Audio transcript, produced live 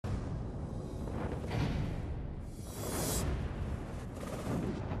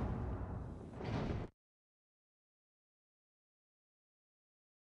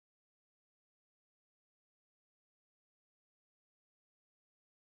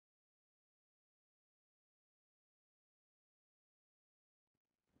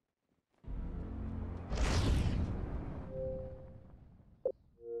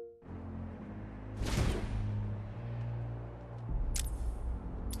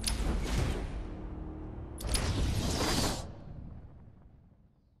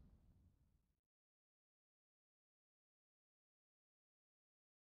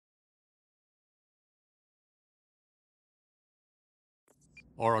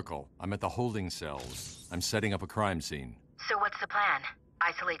Oracle, I'm at the holding cells. I'm setting up a crime scene. So what's the plan?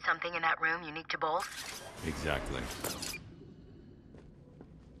 Isolate something in that room unique to both? Exactly.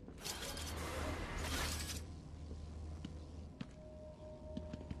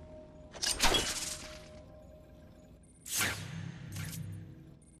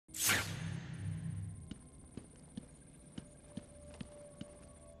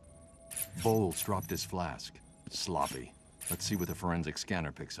 Bowles dropped his flask. Sloppy. Let's see what the forensic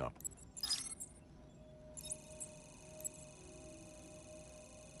scanner picks up.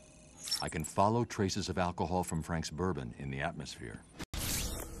 I can follow traces of alcohol from Frank's bourbon in the atmosphere.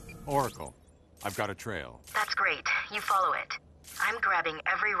 Oracle, I've got a trail. That's great. You follow it. I'm grabbing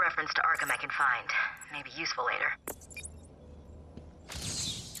every reference to Arkham I can find. Maybe useful later.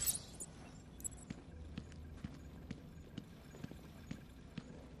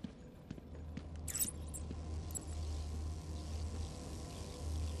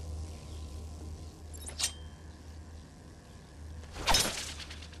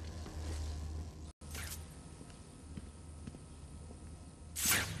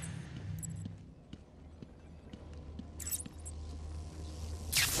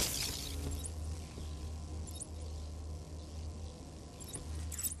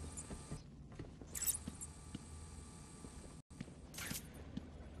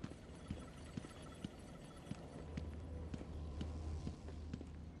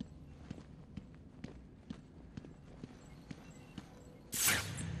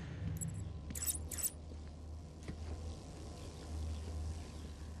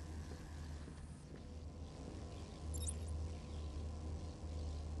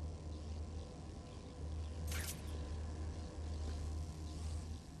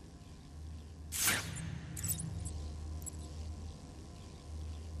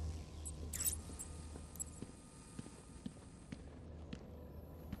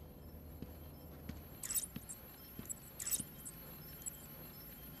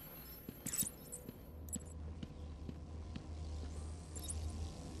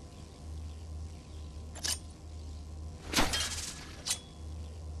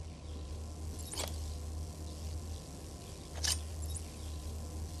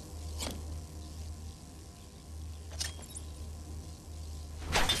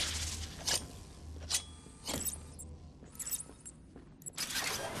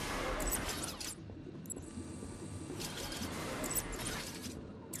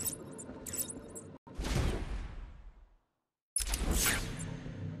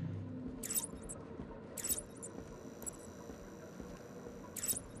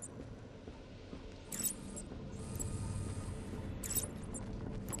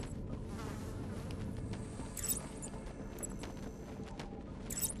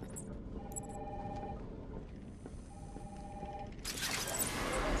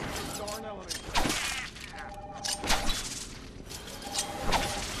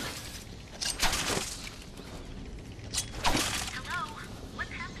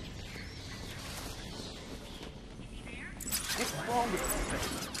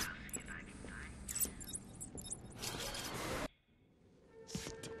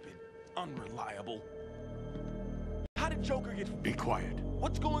 Stupid, unreliable. How did Joker get... Be quiet.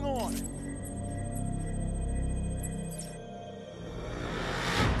 What's going on?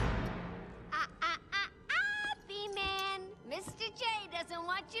 B-Man. Mr. J doesn't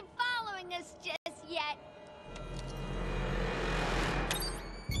want you following us just yet.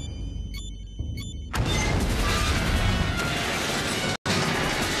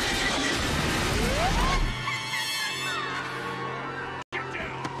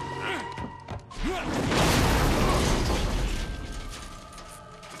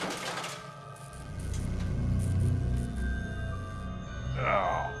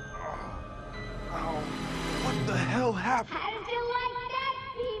 What the hell happened? How did you like that,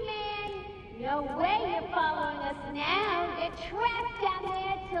 B-Man? No way you're following us now. You're trapped down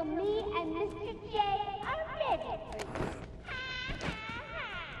there till me and Mr. J are ready for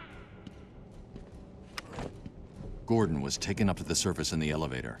you. Gordon was taken up to the surface in the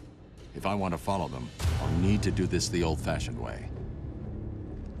elevator. If I want to follow them, I'll need to do this the old-fashioned way.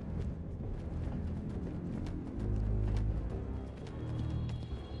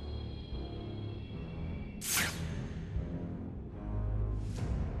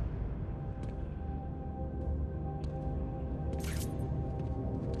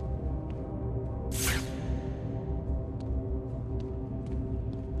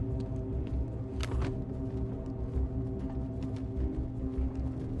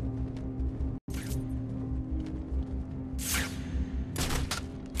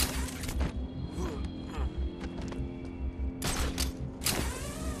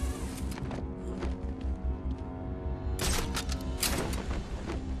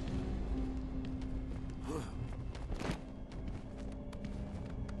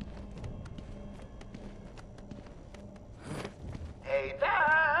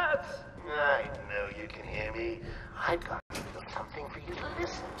 I've got something for you to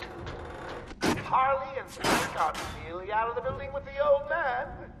listen to. Harley and Frank are nearly out of the building with the old man.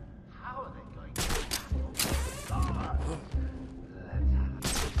 How are they going to tackle the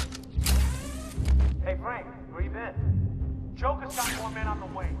Hey, Frank, where you been? Joker's got more men on the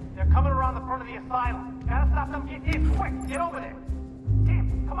way. They're coming around the front of the asylum. Gotta stop them. Get in, quick! Get over there!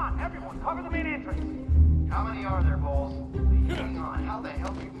 Damn, come on, everyone, cover the main entrance. How many are there, Bowles? Hang on, how the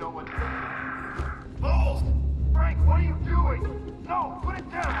hell do you know what to do? Bowles! Frank, what are you doing? No, put it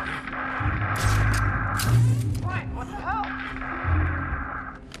down! Frank, what the hell?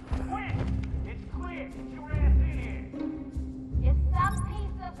 Quick! It's clear. Get your ass in here. It's some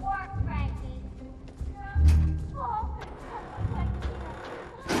piece of work, Frankie.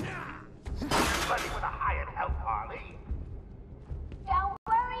 Somebody with a hired help, Harley. Don't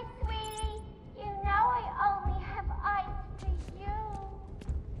worry, sweetie. You know I only have eyes for you.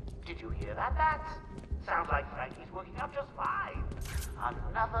 Did you hear that, Bats? Sounds like Frankie's working out just fine.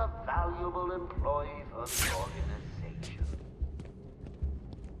 Another valuable employee for the organization.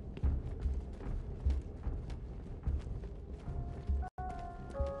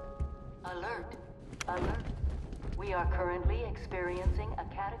 Alert. Alert. We are currently experiencing a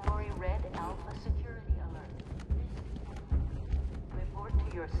Category Red Alpha security alert. Report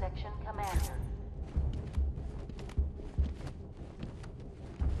to your section commander.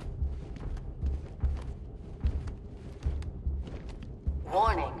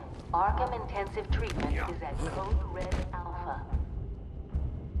 Warning. Arkham Intensive Treatment is at Code Red Alpha.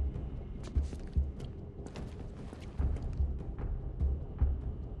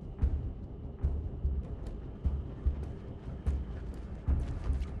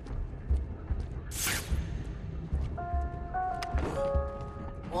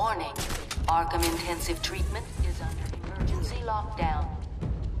 Warning. Arkham Intensive Treatment is under emergency lockdown.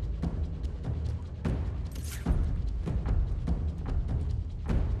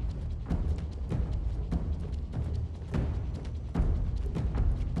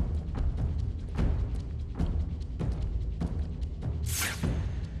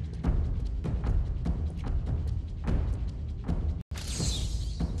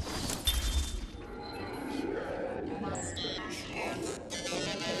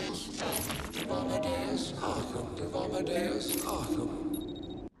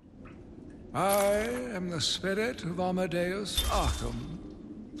 I am the spirit of Amadeus Arkham.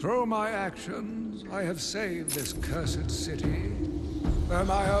 Through my actions, I have saved this cursed city, where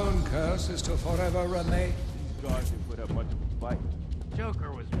my own curse is to forever remain. Guys didn't put up much of a fight.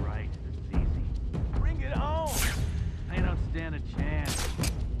 Joker was right. This is easy. Bring it on! I don't stand a chance.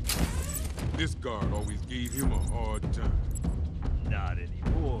 This guard always gave him a hard time. Not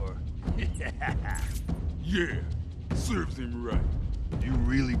anymore. Yeah, serves him right. You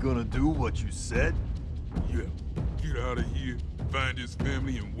really gonna do what you said? Yeah, get out of here, find his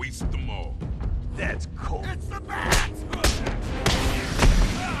family, and waste them all. That's cold. It's the bat!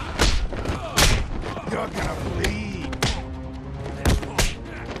 You're gonna bleed.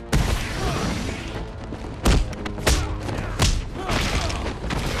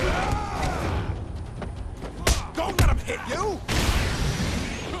 Don't let him hit you!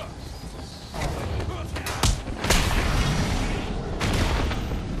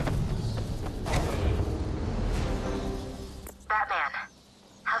 Batman,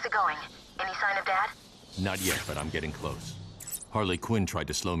 how's it going? Any sign of Dad? Not yet, but I'm getting close. Harley Quinn tried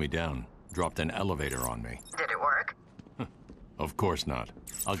to slow me down, dropped an elevator on me. Did it work? Of course not.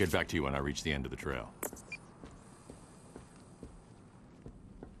 I'll get back to you when I reach the end of the trail.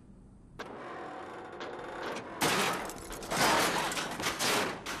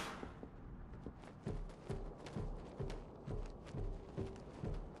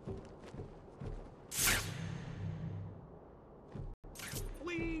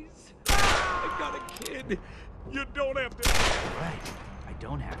 Please! I got a kid! You don't have to... Right. I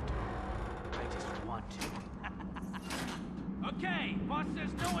don't have to. I just want to. Okay, boss says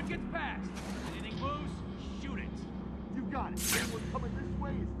no one gets past. Anything moves, shoot it. You got it. Anyone coming this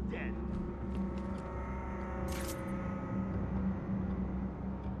way is dead.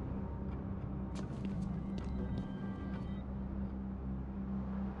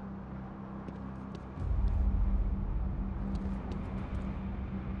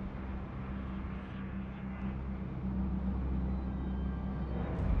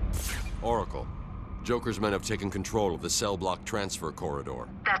 Oracle. Joker's men have taken control of the cell block transfer corridor.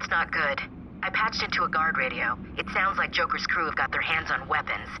 That's not good. I patched into a guard radio. It sounds like Joker's crew have got their hands on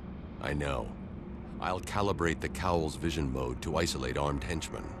weapons. I know. I'll calibrate the Cowl's vision mode to isolate armed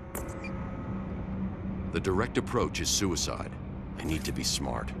henchmen. The direct approach is suicide. I need to be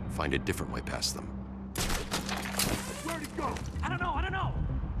smart. Find a different way past them. go. I don't know.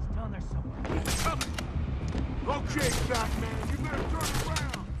 It's down there somewhere. He's coming. Okay, Batman, you better turn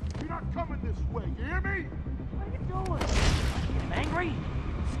around. You're not coming this way, you hear me? What are you doing? Getting angry?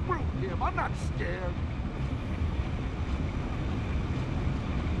 Screw him, I'm not scared.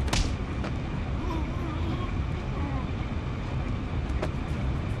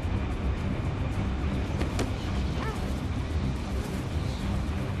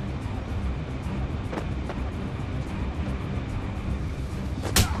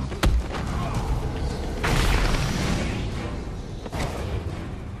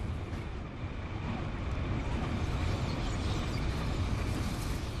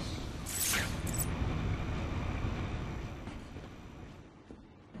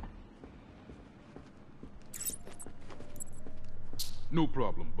 No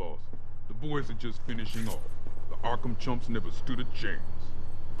problem, boss. The boys are just finishing off. The Arkham chumps never stood a chance.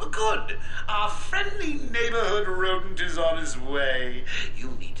 Well, good. Our friendly neighborhood rodent is on his way.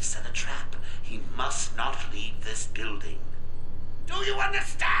 You need to set a trap. He must not leave this building. Do you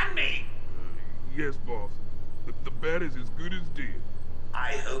understand me? Yes, boss. The bat is as good as dead.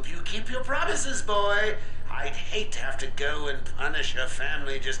 I hope you keep your promises, boy. I'd hate to have to go and punish your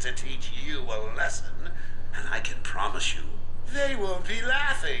family just to teach you a lesson. And I can promise you, they won't be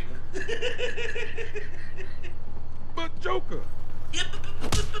laughing. But Joker! Yeah,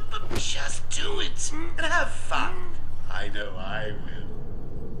 but just do it and have fun. I know I will.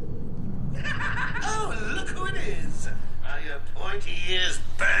 Oh, look who it is. Are your pointy ears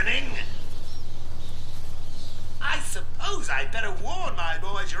burning? I suppose I'd better warn my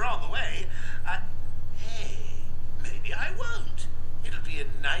boys you're on the way. Hey, maybe I won't. It'll be a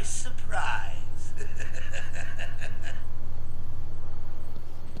nice surprise.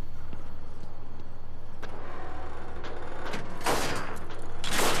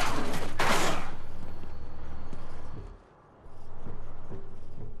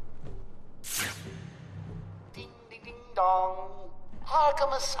 Ding, ding, ding, dong.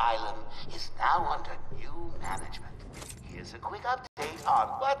 Arkham Asylum is now under new management. Here's a quick update on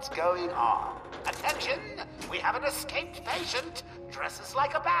what's going on. Attention! We have an escaped patient. Dresses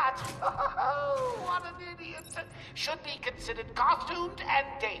like a bat. Oh, what an idiot. Should be considered costumed and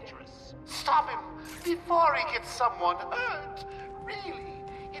dangerous. Stop him before he gets someone hurt. Really,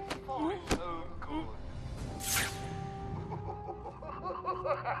 it's for his own good.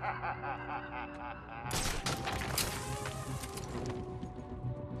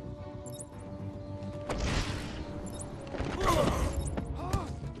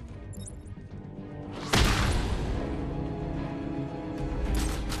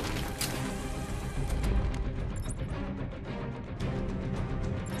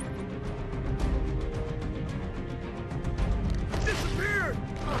 Disappeared!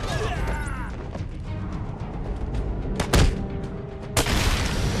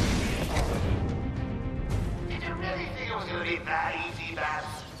 Did you really think it was going to be that easy, Bats?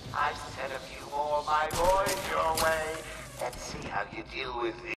 I've sent a few more, my boys, your way. Let's see how you deal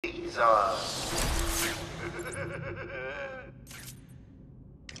with these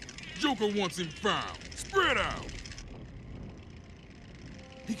Joker wants him found. Spread out.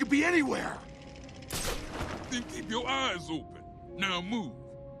 He could be anywhere. Then keep your eyes open. Now move.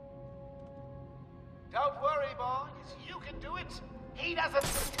 Don't worry, boys. You can do it. He doesn't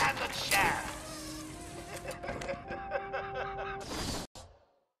stand a chance.